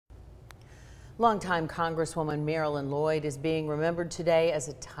Longtime Congresswoman Marilyn Lloyd is being remembered today as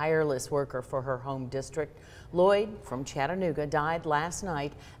a tireless worker for her home district. Lloyd from Chattanooga died last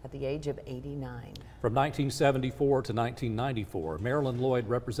night at the age of 89. From 1974 to 1994, Marilyn Lloyd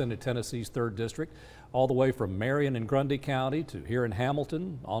represented Tennessee's 3rd District, all the way from Marion and Grundy County to here in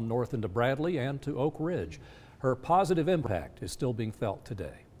Hamilton, on north into Bradley and to Oak Ridge. Her positive impact is still being felt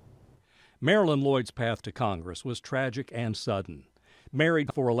today. Marilyn Lloyd's path to Congress was tragic and sudden. Married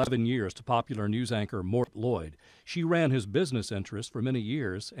for 11 years to popular news anchor Mort Lloyd, she ran his business interests for many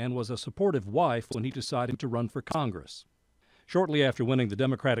years and was a supportive wife when he decided to run for Congress. Shortly after winning the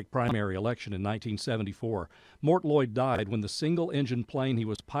Democratic primary election in 1974, Mort Lloyd died when the single-engine plane he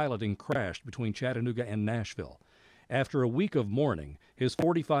was piloting crashed between Chattanooga and Nashville. After a week of mourning, his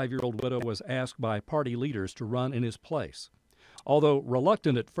 45-year-old widow was asked by party leaders to run in his place. Although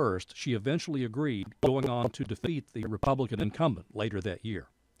reluctant at first, she eventually agreed, going on to defeat the Republican incumbent later that year.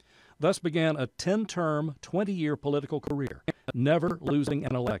 Thus began a 10-term, 20-year political career, never losing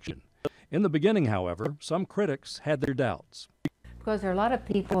an election. In the beginning, however, some critics had their doubts. Because there are a lot of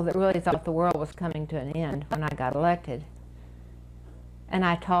people that really thought the world was coming to an end when I got elected. And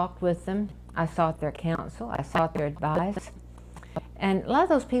I talked with them, I sought their counsel, I sought their advice, and a lot of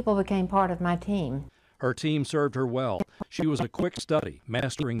those people became part of my team. Her team served her well. She was a quick study,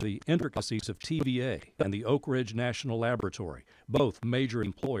 mastering the intricacies of TVA and the Oak Ridge National Laboratory, both major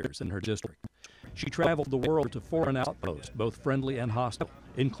employers in her district. She traveled the world to foreign outposts, both friendly and hostile,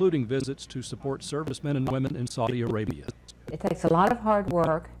 including visits to support servicemen and women in Saudi Arabia. It takes a lot of hard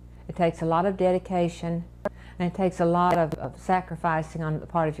work, it takes a lot of dedication, and it takes a lot of sacrificing on the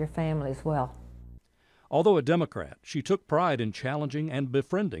part of your family as well. Although a Democrat, she took pride in challenging and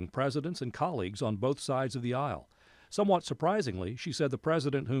befriending presidents and colleagues on both sides of the aisle. Somewhat surprisingly, she said the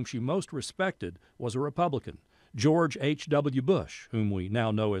president whom she most respected was a Republican, George H.W. Bush, whom we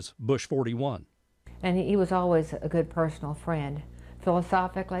now know as Bush 41. And he was always a good personal friend.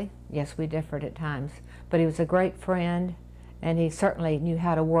 Philosophically, yes, we differed at times, but he was a great friend, and he certainly knew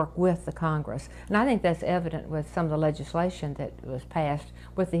how to work with the Congress. And I think that's evident with some of the legislation that was passed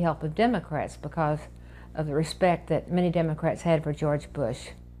with the help of Democrats because of the respect that many Democrats had for George Bush.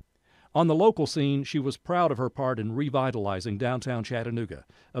 On the local scene, she was proud of her part in revitalizing downtown Chattanooga,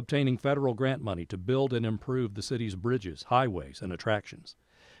 obtaining federal grant money to build and improve the city's bridges, highways, and attractions.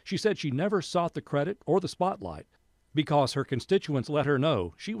 She said she never sought the credit or the spotlight because her constituents let her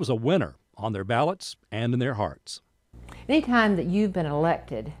know she was a winner on their ballots and in their hearts. Anytime that you've been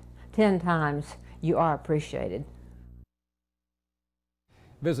elected 10 times, you are appreciated.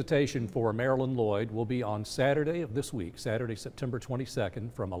 Visitation for Marilyn Lloyd will be on Saturday of this week, Saturday, September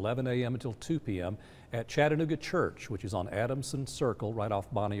 22nd, from 11 a.m. until 2 p.m. at Chattanooga Church, which is on Adamson Circle, right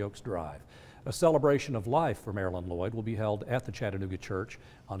off Bonnie Oaks Drive. A celebration of life for Marilyn Lloyd will be held at the Chattanooga Church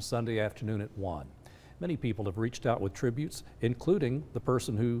on Sunday afternoon at 1. Many people have reached out with tributes, including the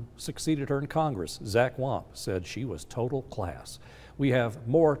person who succeeded her in Congress. Zach Wamp said she was total class. We have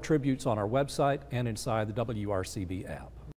more tributes on our website and inside the WRCB app.